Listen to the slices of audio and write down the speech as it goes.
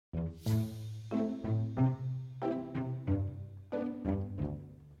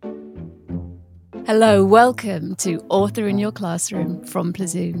Hello, welcome to Author in Your Classroom from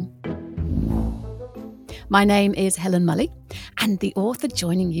Plazoom. My name is Helen Mully, and the author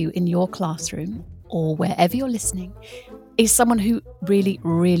joining you in your classroom, or wherever you're listening, is someone who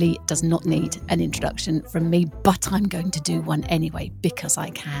really does not need an introduction from me, but I'm going to do one anyway because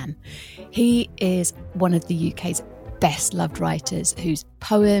I can. He is one of the UK's best loved writers whose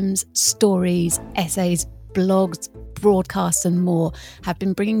poems, stories, essays, blogs, broadcasts and more have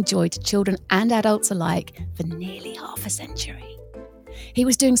been bringing joy to children and adults alike for nearly half a century. He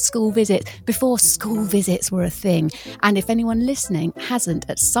was doing school visits before school visits were a thing, and if anyone listening hasn't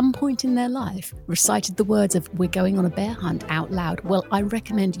at some point in their life recited the words of "we're going on a bear hunt" out loud, well, I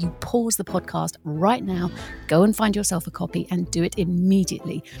recommend you pause the podcast right now, go and find yourself a copy and do it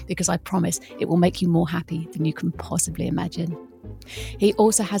immediately, because I promise it will make you more happy than you can possibly imagine. He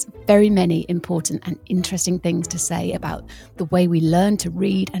also has very many important and interesting things to say about the way we learn to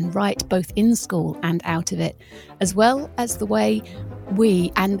read and write both in school and out of it, as well as the way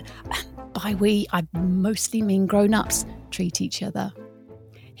we, and by we I mostly mean grown-ups, treat each other.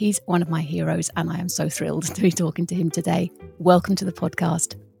 He's one of my heroes and I am so thrilled to be talking to him today. Welcome to the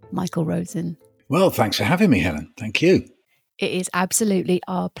podcast, Michael Rosen. Well, thanks for having me, Helen. Thank you. It is absolutely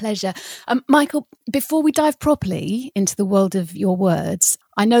our pleasure. Michael, before we dive properly into the world of your words,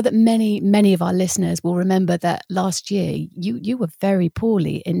 I know that many of our listeners will remember that last year you were very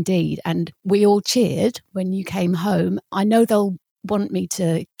poorly indeed, and we all cheered when you came home. I know they'll want me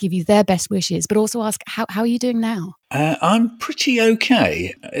to give you their best wishes, but also ask, how are you doing now? I'm pretty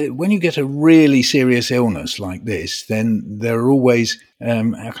okay. When you get a really serious illness like this, then there are always,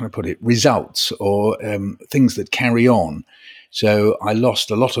 how can I put it, results or things that carry on. So I lost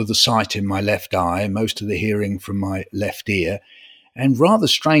a lot of the sight in my left eye, most of the hearing from my left ear, and rather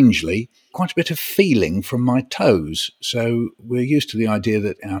strangely, quite a bit of feeling from my toes. So we're used to the idea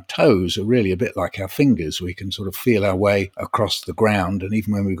that our toes are really a bit like our fingers. We can sort of feel our way across the ground, and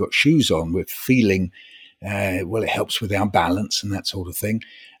even when we've got shoes on, we're feeling, it helps with our balance and that sort of thing.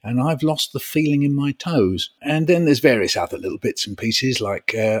 And I've lost the feeling in my toes. And then there's various other little bits and pieces,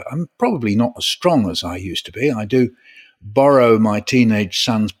 like I'm probably not as strong as I used to be. I do borrow my teenage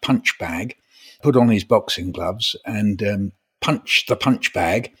son's punch bag, put on his boxing gloves and punch the punch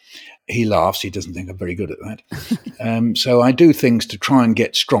bag. He laughs. He doesn't think I'm very good at that. So I do things to try and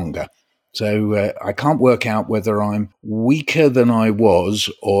get stronger. So I can't work out whether I'm weaker than I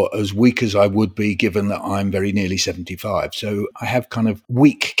was or as weak as I would be, given that I'm very nearly 75. So I have kind of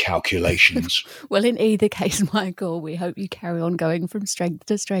weak calculations. Well, in either case, Michael, we hope you carry on going from strength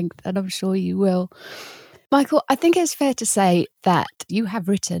to strength, and I'm sure you will. Michael, I think it's fair to say that you have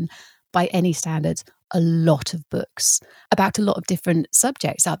written, by any standards, a lot of books about a lot of different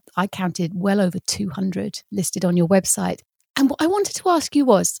subjects. I counted well over 200 listed on your website. And what I wanted to ask you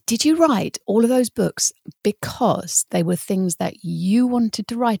was, did you write all of those books because they were things that you wanted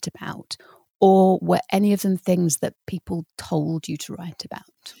to write about, or were any of them things that people told you to write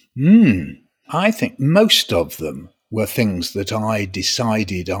about? I think most of them were things that I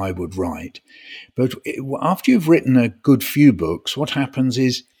decided I would write. But after you've written a good few books, what happens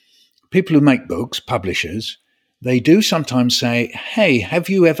is people who make books, publishers, they do sometimes say, hey, have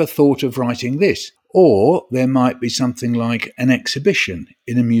you ever thought of writing this? Or there might be something like an exhibition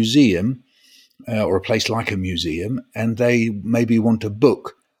in a museum or a place like a museum, and they maybe want a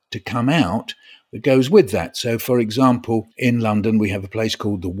book to come out that goes with that. So, for example, in London, we have a place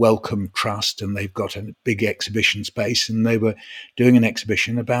called the Wellcome Trust, and they've got a big exhibition space, and they were doing an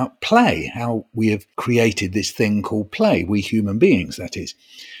exhibition about play, how we have created this thing called play, we human beings, that is.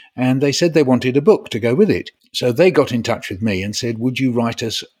 And they said they wanted a book to go with it. So they got in touch with me and said, would you write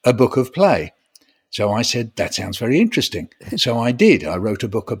us a book of play? So I said, that sounds very interesting. So I did. I wrote a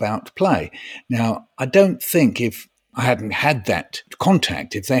book about play. Now, I don't think if I hadn't had that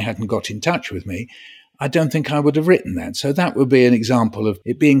contact, if they hadn't got in touch with me, I don't think I would have written that. So that would be an example of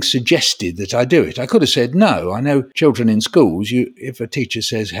it being suggested that I do it. I could have said no. I know children in schools, if a teacher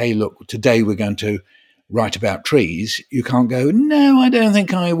says, hey, look, today we're going to write about trees, you can't go, no, I don't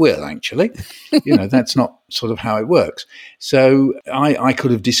think I will, actually. That's not sort of how it works. So I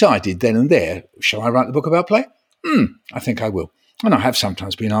could have decided then and there, shall I write the book about play? I think I will. And I have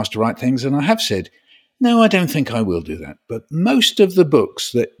sometimes been asked to write things, and I have said, no, I don't think I will do that. But most of the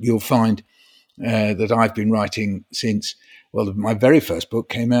books that you'll find that I've been writing since, well, my very first book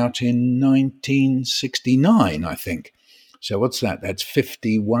came out in 1969, I think. So what's that? That's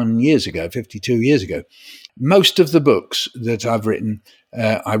 51 years ago, 52 years ago. Most of the books that I've written,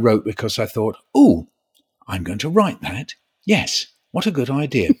 I wrote because I thought, I'm going to write that. Yes, What a good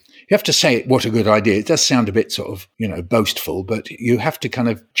idea. You have to say it, what a good idea. It does sound a bit sort of, boastful, but you have to kind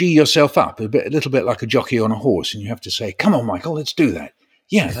of gee yourself up a little bit like a jockey on a horse. And you have to say, come on, Michael, let's do that.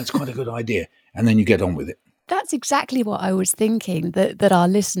 Yeah, that's quite a good idea. And then you get on with it. That's exactly what I was thinking, that our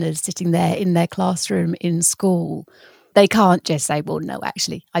listeners sitting there in their classroom in school, they can't just say, well, no,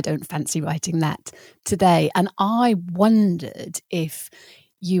 actually, I don't fancy writing that today. And I wondered if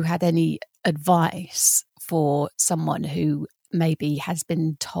you had any advice for someone who maybe has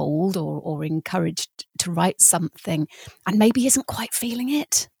been told or encouraged to write something and maybe isn't quite feeling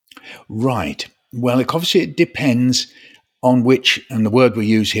it. Right. Well, obviously it depends on which, and the word we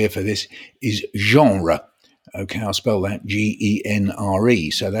use here for this is genre. Okay, I'll spell that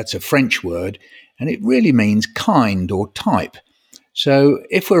Genre. So that's a French word, and it really means kind or type. So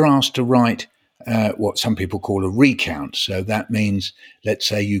if we're asked to write what some people call a recount, so that means, let's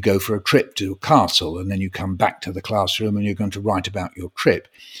say you go for a trip to a castle and then you come back to the classroom and you're going to write about your trip.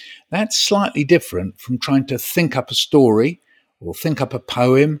 That's slightly different from trying to think up a story or think up a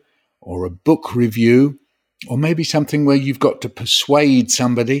poem or a book review, or maybe something where you've got to persuade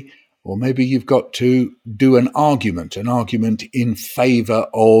somebody, or maybe you've got to do an argument in favour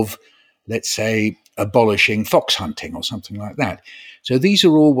of, let's say, abolishing fox hunting or something like that. So these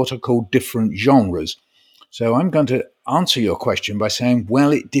are all what are called different genres. So I'm going to answer your question by saying,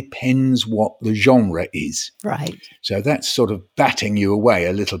 well, it depends what the genre is. Right. So that's sort of batting you away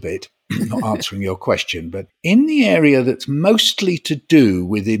a little bit, not answering your question. But in the area that's mostly to do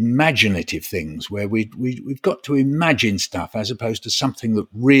with imaginative things, where we've got to imagine stuff as opposed to something that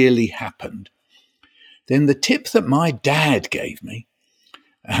really happened, then the tip that my dad gave me,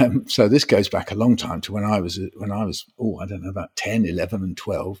 so this goes back a long time to when I was, about 10, 11 and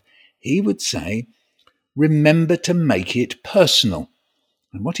 12, he would say, remember to make it personal.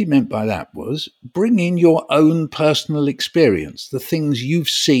 And what he meant by that was bring in your own personal experience, the things you've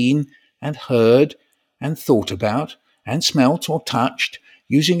seen and heard and thought about and smelt or touched,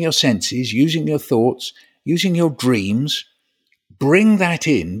 using your senses, using your thoughts, using your dreams. Bring that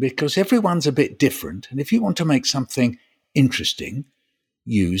in, because everyone's a bit different. And if you want to make something interesting,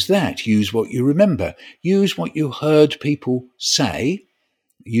 use that. Use what you remember. Use what you heard people say.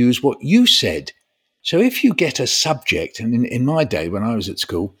 Use what you said. So if you get a subject, and in my day when I was at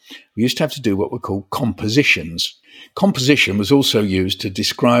school, we used to have to do what were called compositions. Composition was also used to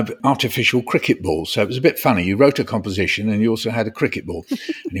describe artificial cricket balls. So it was a bit funny. You wrote a composition and you also had a cricket ball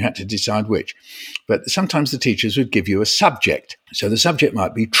and you had to decide which. But sometimes the teachers would give you a subject. So the subject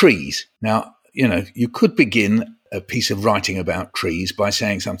might be trees. Now, you could begin a piece of writing about trees by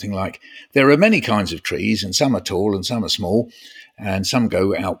saying something like, there are many kinds of trees and some are tall and some are small. And some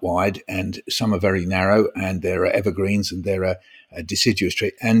go out wide and some are very narrow, and there are evergreens and there are deciduous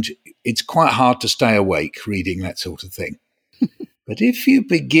trees. And it's quite hard to stay awake reading that sort of thing. But if you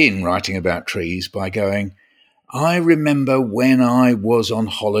begin writing about trees by going, I remember when I was on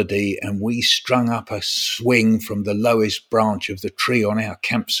holiday and we strung up a swing from the lowest branch of the tree on our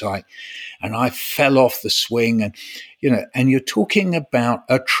campsite and I fell off the swing, and you're talking about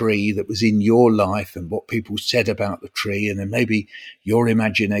a tree that was in your life and what people said about the tree, and then maybe your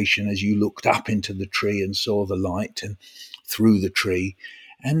imagination as you looked up into the tree and saw the light and through the tree.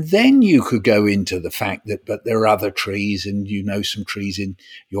 And then you could go into the fact that, but there are other trees and some trees in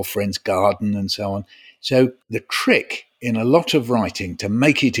your friend's garden and so on. So the trick in a lot of writing to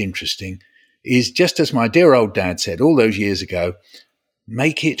make it interesting is, just as my dear old dad said all those years ago,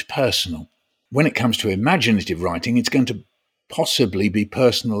 make it personal. When it comes to imaginative writing, it's going to possibly be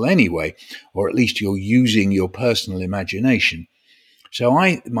personal anyway, or at least you're using your personal imagination. So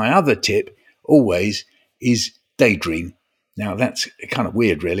my other tip always is daydream. Now, that's kind of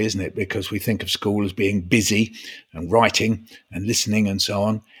weird, really, isn't it? Because we think of school as being busy and writing and listening and so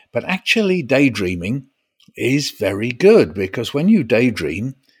on. But actually, daydreaming is very good, because when you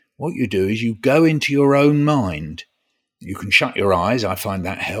daydream, what you do is you go into your own mind. You can shut your eyes. I find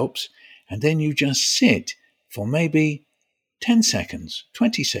that helps. And then you just sit for maybe 10 seconds,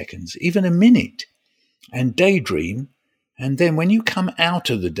 20 seconds, even a minute, and daydream. And then when you come out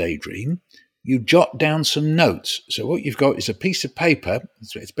of the daydream, you jot down some notes. So what you've got is a piece of paper.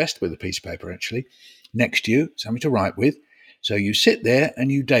 It's best with a piece of paper, actually, next to you, something to write with. So you sit there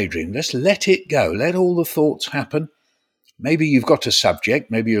and you daydream. Just let it go. Let all the thoughts happen. Maybe you've got a subject.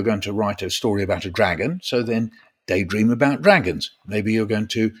 Maybe you're going to write a story about a dragon. So then daydream about dragons. Maybe you're going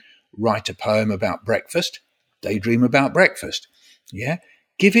to write a poem about breakfast. Daydream about breakfast. Yeah.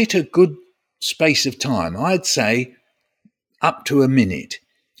 Give it a good space of time. I'd say up to a minute.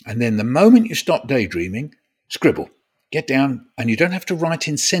 And then the moment you stop daydreaming, scribble. Get down, and you don't have to write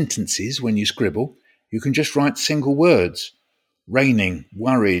in sentences when you scribble. You can just write single words. raining,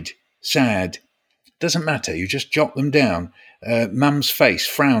 worried, sad. Doesn't matter. You just jot them down. Mum's face,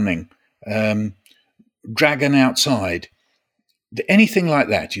 frowning, dragon outside. Anything like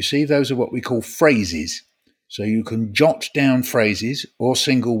that. You see, those are what we call phrases. So you can jot down phrases or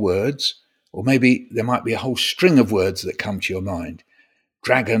single words, or maybe there might be a whole string of words that come to your mind.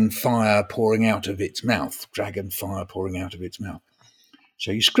 Dragon fire pouring out of its mouth. Dragon fire pouring out of its mouth.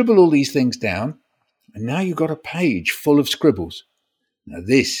 So you scribble all these things down, and now you've got a page full of scribbles. Now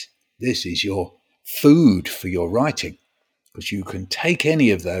this is your food for your writing, because you can take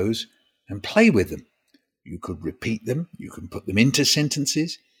any of those and play with them. You could repeat them. You can put them into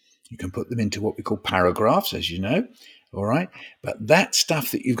sentences. You can put them into what we call paragraphs, as you know. All right. But that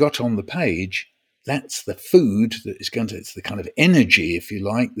stuff that you've got on the page, that's the food that is it's the kind of energy, if you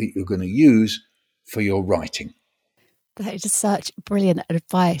like, that you're going to use for your writing. That is such brilliant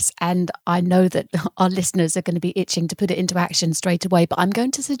advice. And I know that our listeners are going to be itching to put it into action straight away, but I'm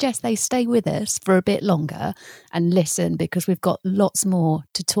going to suggest they stay with us for a bit longer and listen, because we've got lots more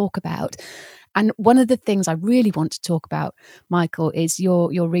to talk about. And one of the things I really want to talk about, Michael, is your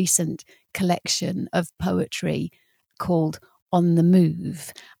recent collection of poetry called On the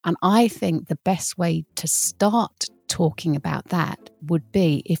Move. And I think the best way to start talking about that would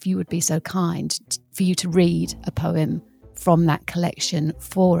be if you would be so kind for you to read a poem from that collection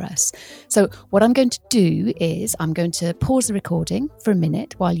for us. So what I'm going to do is I'm going to pause the recording for a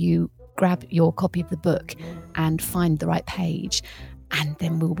minute while you grab your copy of the book and find the right page. And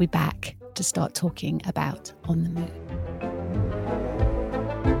then we'll be back to start talking about On the Move.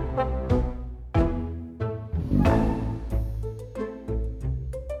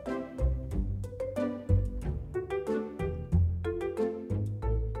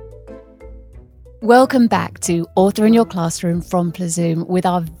 Welcome back to Author in Your Classroom from Plazoom with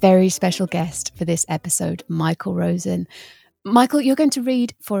our very special guest for this episode, Michael Rosen. Michael, you're going to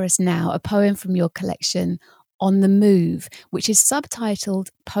read for us now a poem from your collection, On the Move, which is subtitled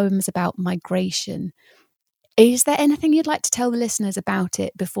Poems About Migration. Is there anything you'd like to tell the listeners about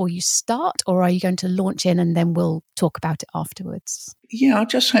it before you start, or are you going to launch in and then we'll talk about it afterwards? Yeah, I'll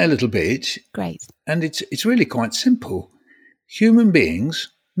just say a little bit. Great. And it's really quite simple. Human beings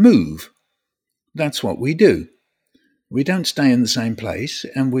move. That's what we do. We don't stay in the same place,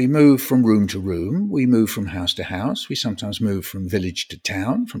 and we move from room to room. We move from house to house. We sometimes move from village to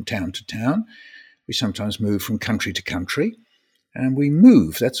town, from town to town. We sometimes move from country to country, and we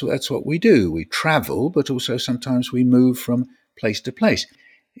move. That's what we do. We travel, but also sometimes we move from place to place.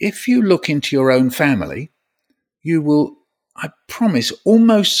 If you look into your own family, you will, I promise,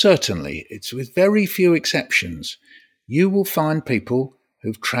 almost certainly, it's with very few exceptions, you will find people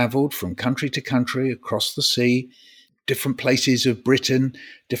who've travelled from country to country across the sea, different places of Britain,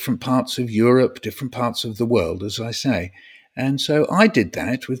 different parts of Europe, different parts of the world, as I say. And so I did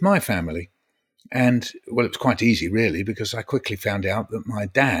that with my family. And, well, it was quite easy, really, because I quickly found out that my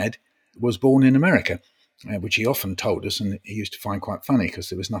dad was born in America, which he often told us, and he used to find quite funny because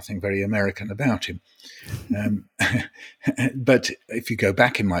there was nothing very American about him. But if you go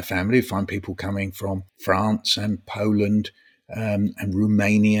back in my family, you find people coming from France and Poland, and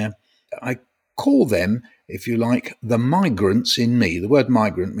Romania. I call them, if you like, the migrants in me. The word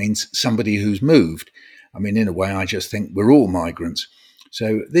migrant means somebody who's moved. I mean, in a way, I just think we're all migrants.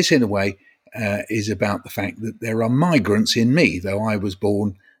 So this, in a way, is about the fact that there are migrants in me, though I was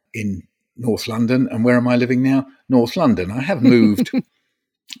born in North London. And where am I living now? North London. I have moved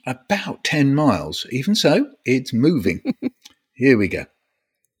about 10 miles. Even so, it's moving. Here we go.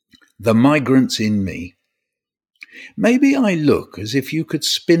 The migrants in me. Maybe I look as if you could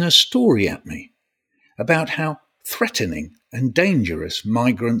spin a story at me about how threatening and dangerous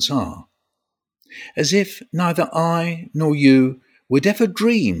migrants are, as if neither I nor you would ever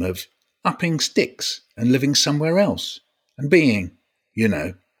dream of upping sticks and living somewhere else and being, you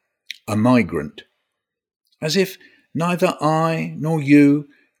know, a migrant, as if neither I nor you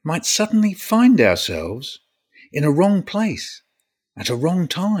might suddenly find ourselves in a wrong place at a wrong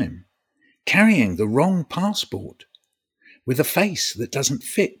time, carrying the wrong passport, with a face that doesn't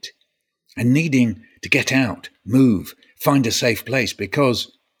fit, and needing to get out, move, find a safe place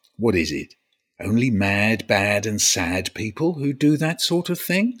because, what is it? Only mad, bad and sad people who do that sort of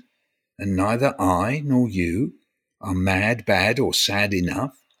thing? And neither I nor you are mad, bad or sad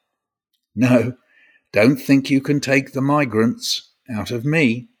enough? No, don't think you can take the migrants out of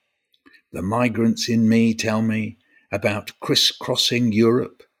me. The migrants in me tell me about crisscrossing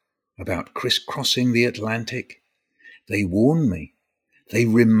Europe, about crisscrossing the Atlantic. They warn me. They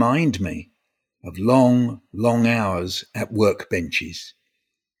remind me of long, long hours at workbenches.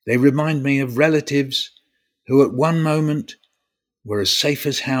 They remind me of relatives who at one moment were as safe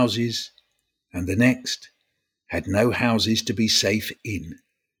as houses, and the next had no houses to be safe in.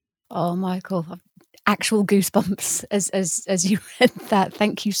 Oh, Michael, actual goosebumps as you read that.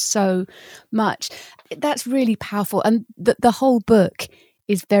 Thank you so much. That's really powerful. And the whole book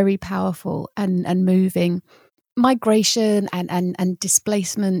is very powerful and moving. Migration and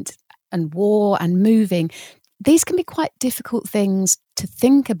displacement and war and moving, these can be quite difficult things to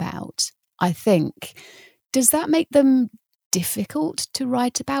think about, I think. Does that make them difficult to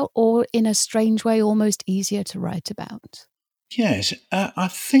write about, or in a strange way almost easier to write about? Yes, I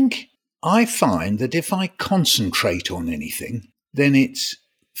think I find that if I concentrate on anything, then it's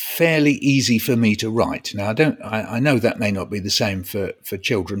fairly easy for me to write. Now, I know that may not be the same for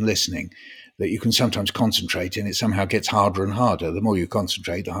children listening, that you can sometimes concentrate and it somehow gets harder and harder. The more you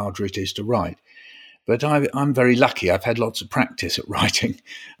concentrate, the harder it is to write. But I'm very lucky. I've had lots of practice at writing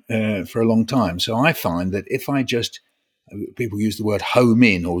for a long time. So I find that if I just, people use the word home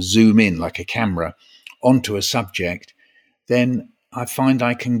in or zoom in like a camera onto a subject, then I find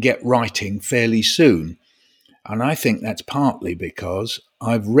I can get writing fairly soon. And I think that's partly because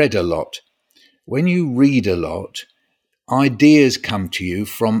I've read a lot. When you read a lot, ideas come to you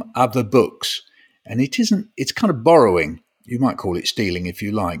from other books. And it's kind of borrowing. You might call it stealing if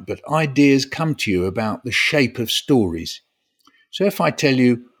you like, but ideas come to you about the shape of stories. So if I tell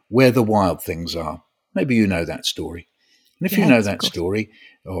you Where the Wild Things Are, maybe you know that story. And if you know that story,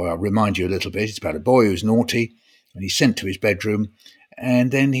 or I'll remind you a little bit, it's about a boy who's naughty and he's sent to his bedroom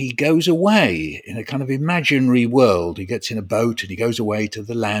and then he goes away in a kind of imaginary world. He gets in a boat and he goes away to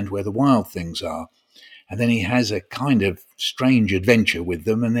the land where the wild things are. And then he has a kind of strange adventure with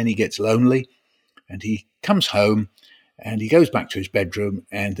them, and then he gets lonely and he comes home and he goes back to his bedroom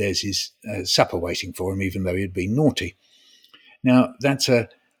and there's his supper waiting for him, even though he had been naughty. Now, that's a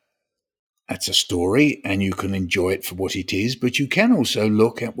story and you can enjoy it for what it is, but you can also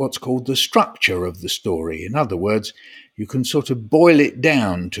look at what's called the structure of the story. In other words, you can sort of boil it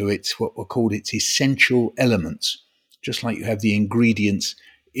down to what were called its essential elements, just like you have the ingredients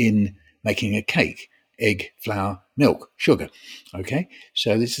in making a cake: egg, flour, milk, sugar. Okay,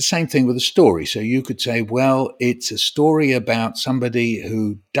 so it's the same thing with a story. So you could say, well, it's a story about somebody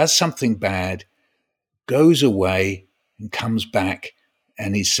who does something bad, goes away and comes back,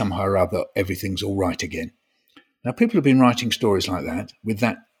 and is somehow or other, everything's all right again. Now, people have been writing stories like that with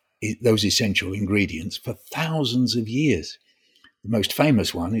those essential ingredients for thousands of years. The most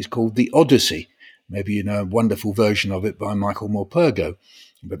famous one is called the Odyssey. Maybe you know a wonderful version of it by Michael Morpurgo,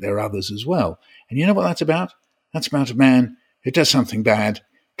 but there are others as well. And you know what that's about? That's about a man who does something bad,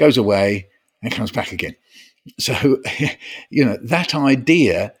 goes away, and comes back again. So, that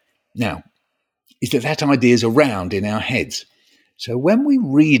idea now is that idea is around in our heads. So when we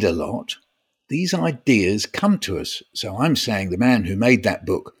read a lot, these ideas come to us. So I'm saying the man who made that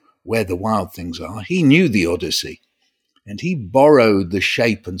book, Where the Wild Things Are, he knew the Odyssey. And he borrowed the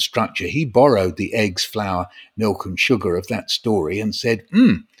shape and structure. He borrowed the eggs, flour, milk and sugar of that story and said,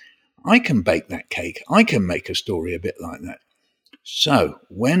 I can bake that cake. I can make a story a bit like that. So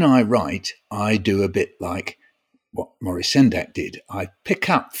when I write, I do a bit like what Maurice Sendak did. I pick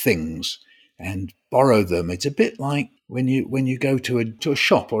up things and borrow them. It's a bit like when you go to a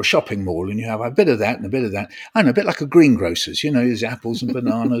shop or a shopping mall and you have a bit of that and a bit of that. I know, a bit like a greengrocer's, there's apples and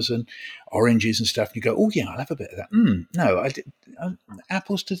bananas and oranges and stuff. And you go, oh yeah, I'll have a bit of that. No,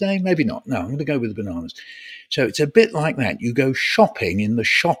 apples today? Maybe not. No, I'm going to go with the bananas. So it's a bit like that. You go shopping in the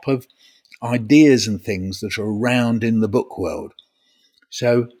shop of ideas and things that are around in the book world.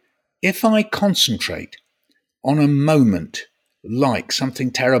 So if I concentrate on a moment like something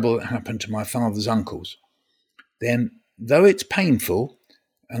terrible that happened to my father's uncles, then though it's painful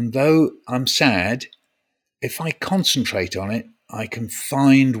and though I'm sad, if I concentrate on it, I can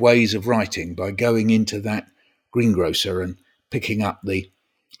find ways of writing by going into that greengrocer and picking up the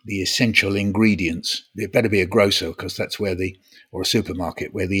essential ingredients. It better be a grocer because that's or a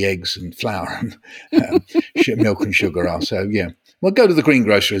supermarket where the eggs and flour and milk and sugar are. So yeah, we'll go to the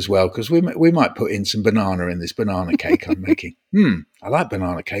greengrocer as well because we might put in some banana in this banana cake I'm making. I like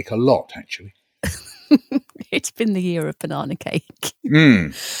banana cake a lot, actually. It's been the year of banana cake.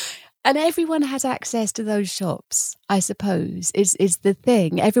 And everyone has access to those shops, I suppose, is the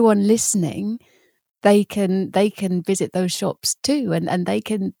thing. Everyone listening, they can visit those shops too, and they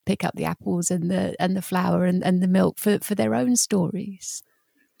can pick up the apples and the flour and the milk for their own stories.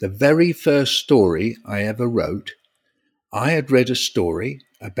 The very first story I ever wrote, I had read a story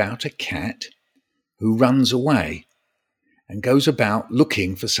about a cat who runs away and goes about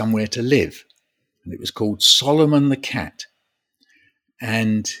looking for somewhere to live. And it was called Solomon the Cat.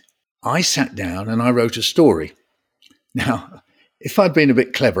 And I sat down and I wrote a story. Now, if I'd been a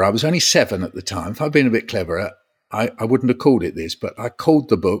bit clever, I was only 7 at the time. If I'd been a bit cleverer, I wouldn't have called it this, but I called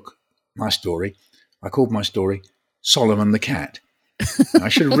the book, I called my story Solomon the Cat. I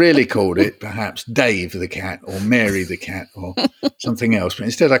should have really called it perhaps Dave the Cat or Mary the Cat or something else. But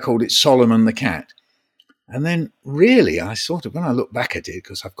instead I called it Solomon the Cat. And then really I sort of, when I look back at it,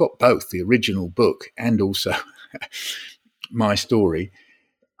 because I've got both the original book and also my story,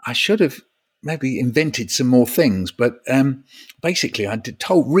 I should have maybe invented some more things. But basically I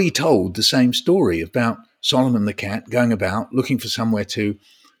retold the same story about Solomon the Cat going about looking for somewhere to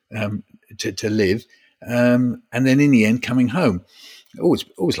live. And then in the end, coming home. Always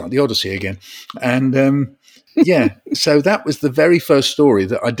like the Odyssey again. And so that was the very first story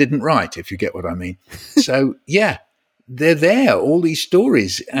that I didn't write, if you get what I mean. So, they're there, all these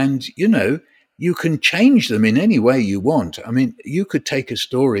stories. And, you can change them in any way you want. I mean, you could take a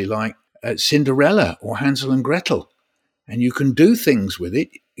story like Cinderella or Hansel and Gretel, and you can do things with it.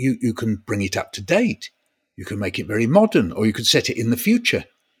 You can bring it up to date. You can make it very modern, or you could set it in the future.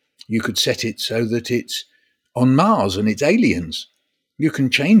 You could set it so that it's on Mars and it's aliens. You can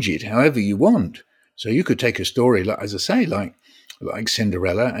change it however you want. So you could take a story, like, as I say, like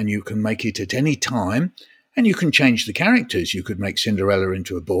Cinderella, and you can make it at any time, and you can change the characters. You could make Cinderella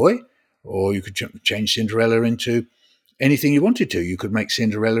into a boy, or you could change Cinderella into anything you wanted to. You could make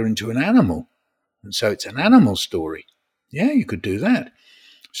Cinderella into an animal, and so it's an animal story. Yeah, you could do that.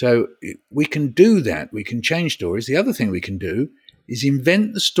 So we can do that. We can change stories. The other thing we can do is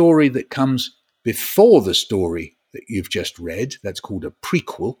invent the story that comes before the story that you've just read. That's called a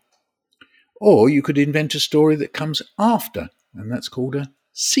prequel. Or you could invent a story that comes after, and that's called a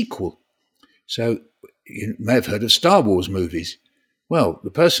sequel. So you may have heard of Star Wars movies. Well,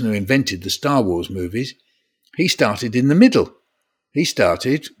 the person who invented the Star Wars movies, he started in the middle. He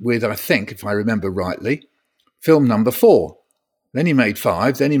started with, I think, if I remember rightly, film number 4. Then he made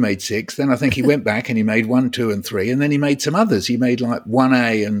 5, then he made 6, then I think he went back and he made 1, 2, and 3, and then he made some others. He made like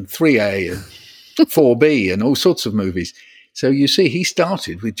 1A and 3A and 4B and all sorts of movies. So you see, he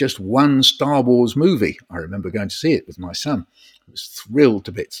started with just one Star Wars movie. I remember going to see it with my son. I was thrilled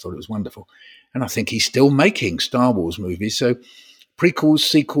to bits, thought it was wonderful. And I think he's still making Star Wars movies. So prequels,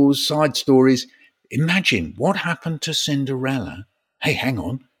 sequels, side stories. Imagine what happened to Cinderella. Hey, hang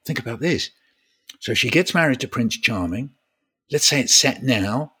on, think about this. So she gets married to Prince Charming. Let's say it's set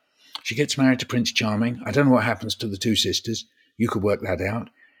now. She gets married to Prince Charming. I don't know what happens to the 2 sisters. You could work that out.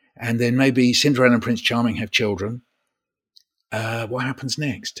 And then maybe Cinderella and Prince Charming have children. What happens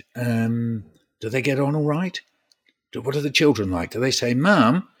next? Do they get on all right? What are the children like? Do they say,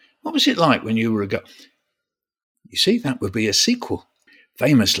 Mum, what was it like when you were a girl? You see, that would be a sequel.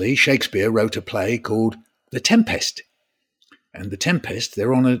 Famously, Shakespeare wrote a play called The Tempest. And The Tempest,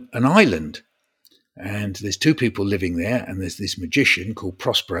 they're on an island. And there's 2 people living there, and there's this magician called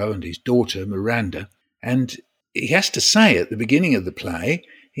Prospero and his daughter, Miranda. And he has to say at the beginning of the play,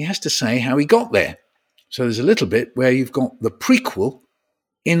 he has to say how he got there. So there's a little bit where you've got the prequel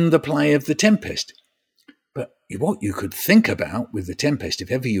in the play of The Tempest. But what you could think about with The Tempest, if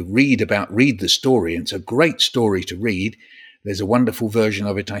ever you read the story, and it's a great story to read. There's a wonderful version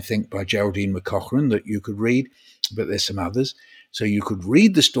of it, I think, by Geraldine McCaughrean that you could read, but there's some others. So you could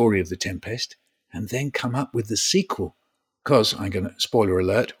read the story of The Tempest and then come up with the sequel. Because, I'm going to, spoiler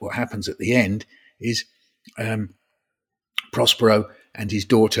alert, what happens at the end is Prospero and his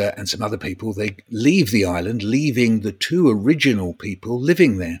daughter and some other people, they leave the island, leaving the 2 original people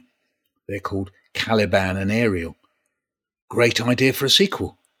living there. They're called Caliban and Ariel. Great idea for a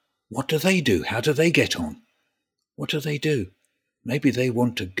sequel. What do they do? How do they get on? What do they do? Maybe they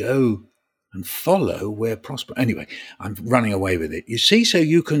want to go and follow where Prospero... Anyway, I'm running away with it. You see, so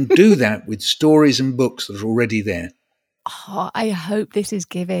you can do that with stories and books that are already there. Oh, I hope this is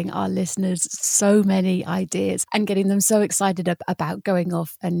giving our listeners so many ideas and getting them so excited about going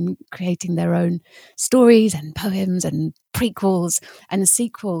off and creating their own stories and poems and prequels and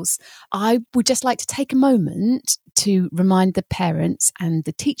sequels. I would just like to take a moment to remind the parents and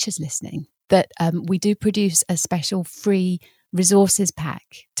the teachers listening that we do produce a special free resources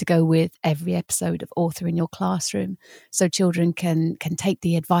pack to go with every episode of Author in Your Classroom, so children can take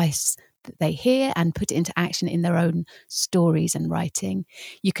the advice that they hear and put it into action in their own stories and writing.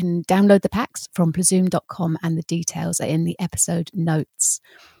 You can download the packs from Plazoom.com and the details are in the episode notes.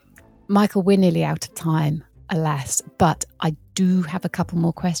 Michael, we're nearly out of time, alas, but I do have a couple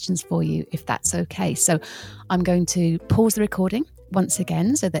more questions for you, if that's okay. So I'm going to pause the recording once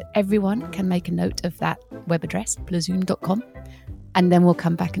again so that everyone can make a note of that web address, Plazoom.com, and then we'll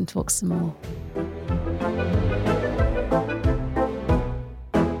come back and talk some more.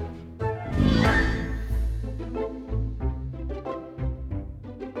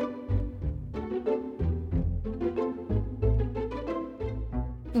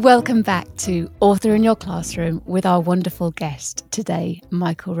 Welcome back to Author in Your Classroom with our wonderful guest today,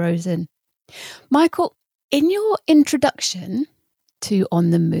 Michael Rosen. Michael, in your introduction to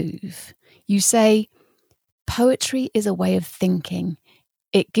On the Move, you say, poetry is a way of thinking.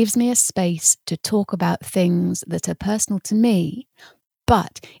 It gives me a space to talk about things that are personal to me,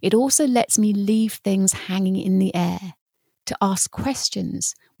 but it also lets me leave things hanging in the air, to ask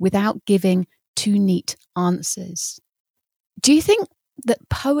questions without giving too neat answers. Do you think that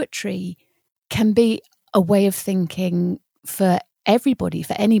poetry can be a way of thinking for everybody,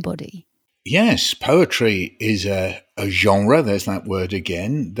 for anybody? Yes, poetry is a genre, there's that word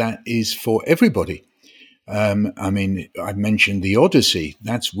again, that is for everybody. I mentioned the Odyssey.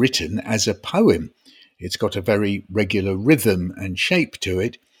 That's written as a poem. It's got a very regular rhythm and shape to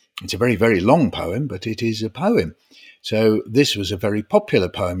it. It's a very, very long poem, but it is a poem. So this was a very popular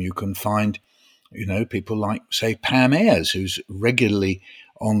poem. You can find, people like, say, Pam Ayres, who's regularly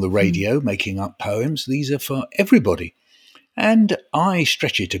on the radio making up poems. These are for everybody. And I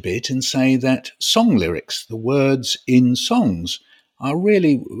stretch it a bit and say that song lyrics, the words in songs, are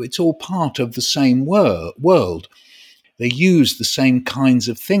really, it's all part of the same world. They use the same kinds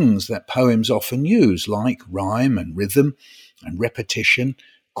of things that poems often use, like rhyme and rhythm and repetition,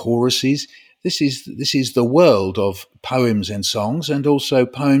 choruses. This is the world of poems and songs, and also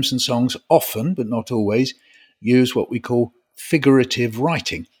poems and songs often, but not always, use what we call figurative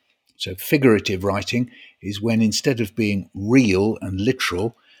writing. So figurative writing is when instead of being real and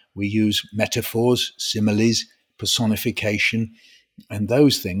literal, we use metaphors, similes, personification, and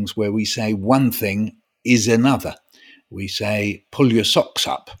those things where we say one thing is another. We say, pull your socks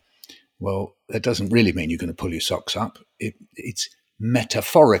up. Well, that doesn't really mean you're going to pull your socks up. It's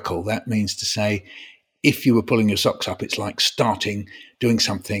metaphorical. That means to say, if you were pulling your socks up, it's like starting, doing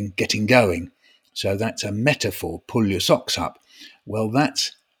something, getting going. So that's a metaphor, pull your socks up. Well,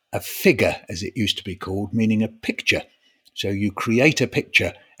 that's a figure, as it used to be called, meaning a picture. So you create a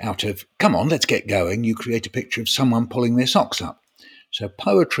picture out of, come on, let's get going. You create a picture of someone pulling their socks up. So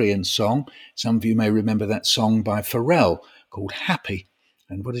poetry and song, some of you may remember that song by Pharrell called Happy.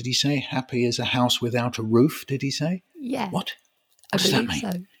 And what did he say? Happy as a house without a roof, did he say? Yeah. What does that mean?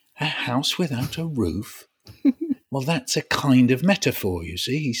 So. A house without a roof? Well, that's a kind of metaphor, you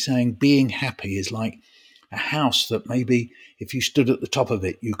see. He's saying being happy is like a house that maybe if you stood at the top of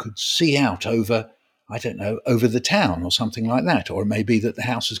it, you could see out over, over the town or something like that. Or it may be that the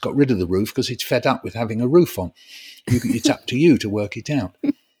house has got rid of the roof because it's fed up with having a roof on. It's up to you to work it out.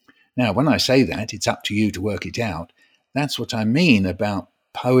 Now, when I say that, it's up to you to work it out, that's what I mean about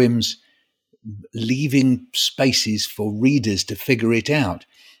poems leaving spaces for readers to figure it out.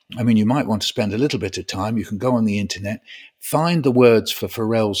 I mean, you might want to spend a little bit of time. You can go on the internet, find the words for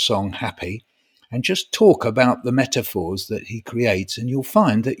Pharrell's song Happy, and just talk about the metaphors that he creates, and you'll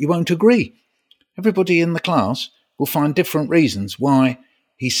find that you won't agree. Everybody in the class will find different reasons why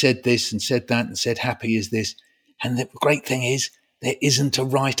he said this and said that and said happy is this. And the great thing is, there isn't a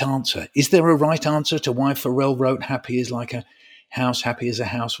right answer. Is there a right answer to why Pharrell wrote happy is like a house, happy as a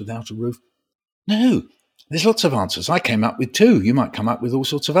house without a roof? No, there's lots of answers. I came up with 2. You might come up with all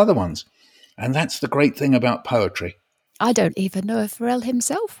sorts of other ones. And that's the great thing about poetry. I don't even know if Pharrell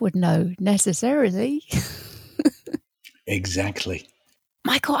himself would know necessarily. Exactly.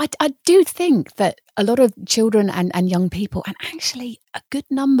 Michael, I do think that a lot of children and young people, and actually a good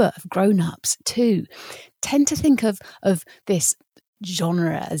number of grown-ups too, tend to think of this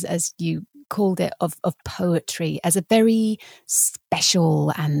genre, as you called it, of poetry as a very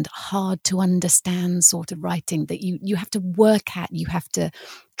special and hard to understand sort of writing that you have to work at, you have to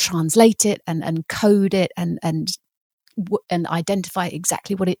translate it and code it and identify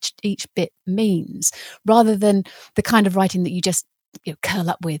exactly what each bit means, rather than the kind of writing that you just curl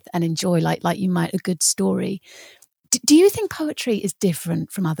up with and enjoy, like you might a good story. Do you think poetry is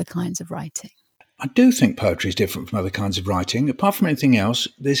different from other kinds of writing? I do think poetry is different from other kinds of writing. Apart from anything else,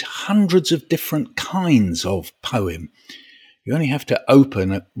 there's hundreds of different kinds of poem. You only have to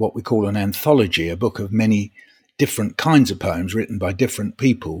open what we call an anthology, a book of many different kinds of poems written by different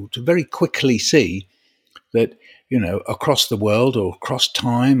people, to very quickly see that, across the world or across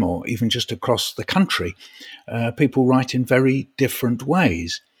time or even just across the country, people write in very different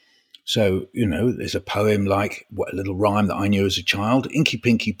ways. So, there's a poem like a little rhyme that I knew as a child, Inky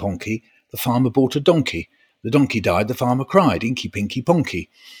Pinky Ponky, the farmer bought a donkey. The donkey died, the farmer cried, Inky Pinky Ponky.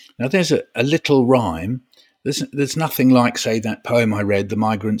 Now, there's a little rhyme. There's nothing like, say, that poem I read, The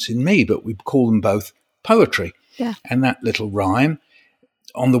Migrants in Me, but we call them both poetry. Yeah. And that little rhyme,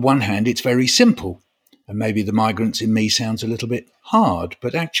 on the one hand, it's very simple. And maybe The Migrants in Me sounds a little bit hard.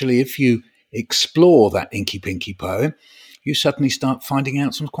 But actually, if you explore that Inky Pinky poem, you suddenly start finding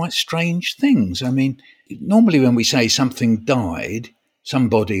out some quite strange things. I mean, normally when we say something died,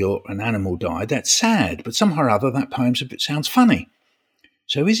 somebody or an animal died, that's sad, but somehow or other that poem sounds funny.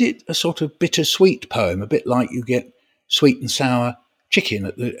 So is it a sort of bittersweet poem, a bit like you get sweet and sour chicken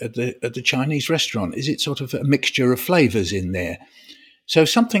at the Chinese restaurant? Is it sort of a mixture of flavours in there? So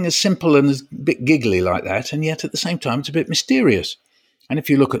something as simple and as a bit giggly like that, and yet at the same time it's a bit mysterious. And if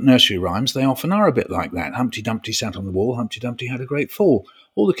you look at nursery rhymes, they often are a bit like that. Humpty Dumpty sat on the wall, Humpty Dumpty had a great fall.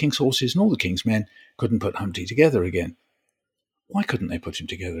 All the king's horses and all the king's men couldn't put Humpty together again. Why couldn't they put him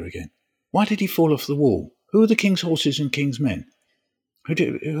together again? Why did he fall off the wall? Who are the king's horses and king's men?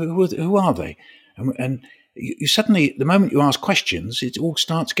 Who are they? And you suddenly, the moment you ask questions, it all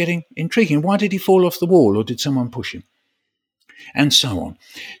starts getting intriguing. Why did he fall off the wall, or did someone push him? And so on.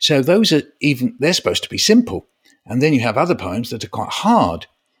 So those are they're supposed to be simple. And then you have other poems that are quite hard.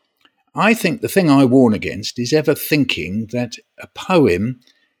 I think the thing I warn against is ever thinking that a poem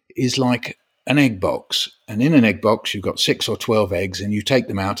is like an egg box. And in an egg box, you've got 6 or 12 eggs and you take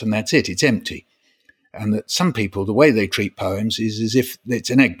them out and that's it. It's empty. And that some people, the way they treat poems is as if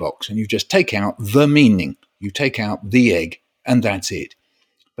it's an egg box and you just take out the meaning. You take out the egg and that's it.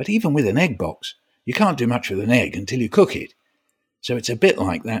 But even with an egg box, you can't do much with an egg until you cook it. So it's a bit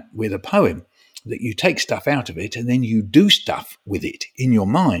like that with a poem, that you take stuff out of it and then you do stuff with it in your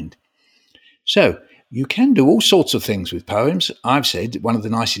mind. So you can do all sorts of things with poems. I've said one of the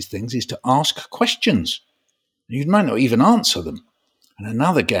nicest things is to ask questions. You might not even answer them. And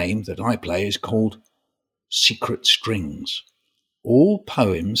another game that I play is called Secret Strings. All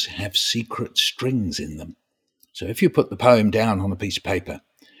poems have secret strings in them. So if you put the poem down on a piece of paper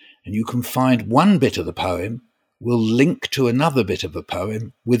and you can find one bit of the poem will link to another bit of a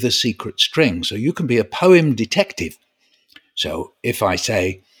poem with a secret string. So you can be a poem detective. So if I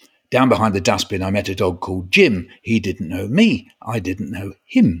say, down behind the dustbin, I met a dog called Jim. He didn't know me. I didn't know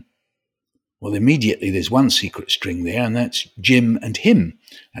him. Well, immediately there's one secret string there, and that's Jim and him.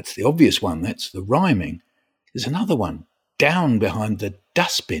 That's the obvious one. That's the rhyming. There's another one, down behind the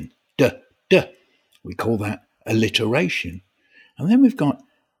dustbin. Duh. We call that alliteration. And then we've got,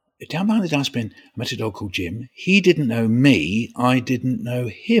 down behind the dustbin, I met a dog called Jim. He didn't know me. I didn't know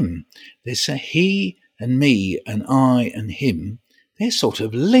him. There's a he and me and I and him. They're sort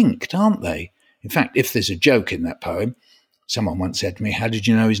of linked, aren't they? In fact, if there's a joke in that poem, someone once said to me, how did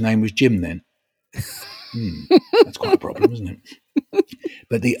you know his name was Jim then? That's quite a problem, isn't it?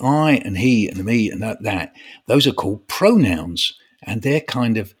 But the I and he and the me and that, those are called pronouns. And they're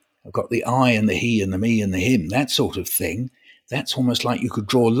kind of, I've got the I and the he and the me and the him, that sort of thing. That's almost like you could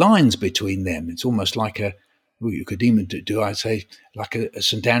draw lines between them. It's almost like you could even do, I'd say, like a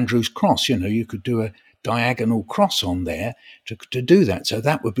St. Andrew's cross. You could do a diagonal cross on there to do that. So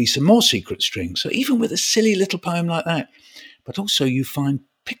that would be some more secret strings. So even with a silly little poem like that, but also you find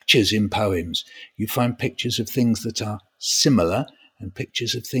pictures in poems. You find pictures of things that are similar and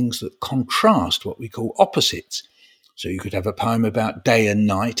pictures of things that contrast, what we call opposites. So you could have a poem about day and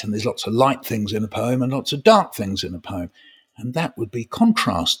night, and there's lots of light things in a poem and lots of dark things in a poem. And that would be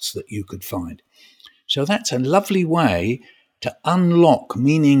contrasts that you could find. So that's a lovely way to unlock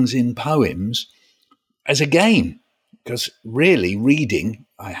meanings in poems as a game. Because really reading,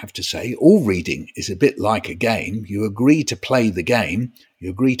 I have to say, all reading is a bit like a game. You agree to play the game.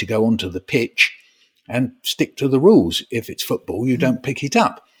 You agree to go onto the pitch and stick to the rules. If it's football, you don't pick it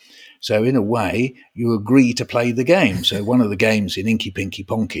up. So in a way, you agree to play the game. So one of the games in Inky Pinky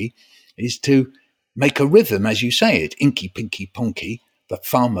Ponky is to make a rhythm as you say it. Inky Pinky Ponky, the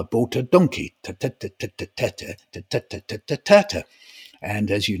farmer bought a donkey. Ta-ta-ta-ta-ta-ta-ta-ta-ta-ta-ta.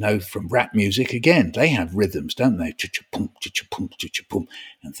 And as you know from rap music, again, they have rhythms, don't they? Ch-ch-pum, ch-ch-pum, ch-ch-pum,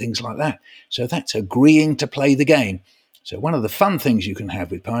 and things like that. So that's agreeing to play the game. So one of the fun things you can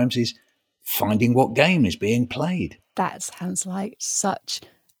have with poems is finding what game is being played. That sounds like such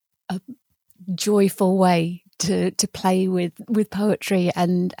a joyful way to play with poetry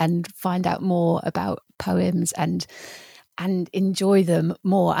and find out more about poems and enjoy them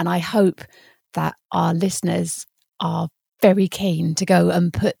more. And I hope that our listeners are very keen to go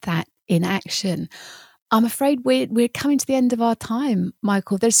and put that in action. I'm afraid we're coming to the end of our time,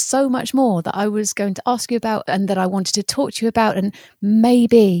 Michael. There's so much more that I was going to ask you about and that I wanted to talk to you about, and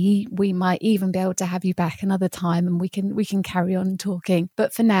maybe we might even be able to have you back another time and we can carry on talking.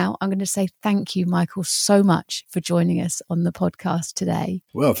 But for now, I'm going to say thank you, Michael, so much for joining us on the podcast today.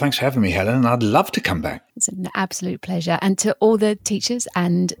 Well, thanks for having me, Helen, and I'd love to come back. It's an absolute pleasure. And to all the teachers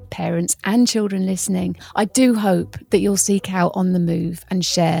and parents and children listening, I do hope that you'll seek out On the Move and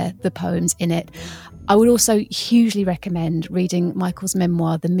share the poems in it. I would also hugely recommend reading Michael's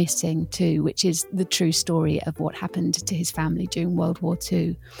memoir, The Missing, too, which is the true story of what happened to his family during World War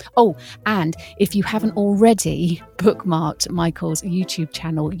II. Oh, and if you haven't already bookmarked Michael's YouTube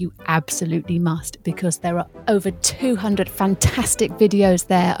channel, you absolutely must, because there are over 200 fantastic videos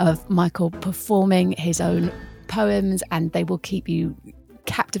there of Michael performing his own poems, and they will keep you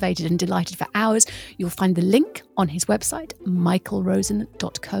captivated and delighted for hours. You'll find the link on his website,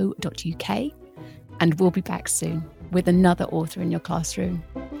 michaelrosen.co.uk. And we'll be back soon with another author in your classroom.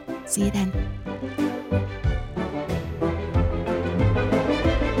 See you then.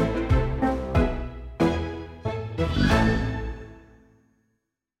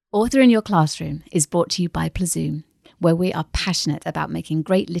 Author in Your Classroom is brought to you by Plazoom, where we are passionate about making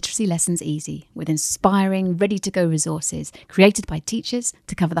great literacy lessons easy with inspiring, ready-to-go resources created by teachers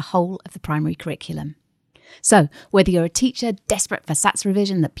to cover the whole of the primary curriculum. So, whether you're a teacher desperate for SATs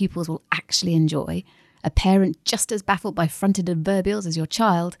revision that pupils will actually enjoy, a parent just as baffled by fronted adverbials as your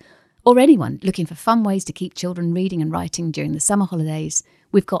child, or anyone looking for fun ways to keep children reading and writing during the summer holidays,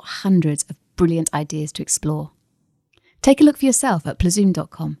 we've got hundreds of brilliant ideas to explore. Take a look for yourself at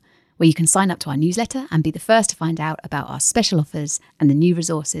plazoom.com, where you can sign up to our newsletter and be the first to find out about our special offers and the new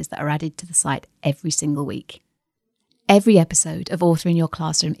resources that are added to the site every single week. Every episode of Author in Your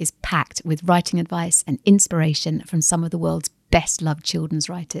Classroom is packed with writing advice and inspiration from some of the world's best-loved children's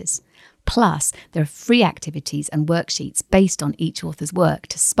writers. Plus, there are free activities and worksheets based on each author's work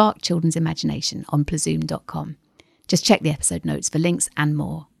to spark children's imagination on plazoom.com. Just check the episode notes for links and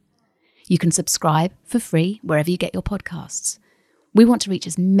more. You can subscribe for free wherever you get your podcasts. We want to reach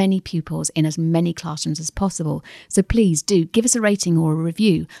as many pupils in as many classrooms as possible, so please do give us a rating or a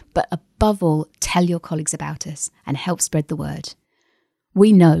review, but above all, tell your colleagues about us and help spread the word.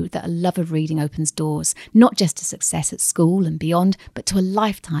 We know that a love of reading opens doors, not just to success at school and beyond, but to a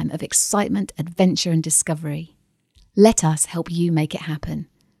lifetime of excitement, adventure and discovery. Let us help you make it happen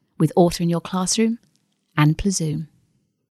with Author in Your Classroom and Plazoom.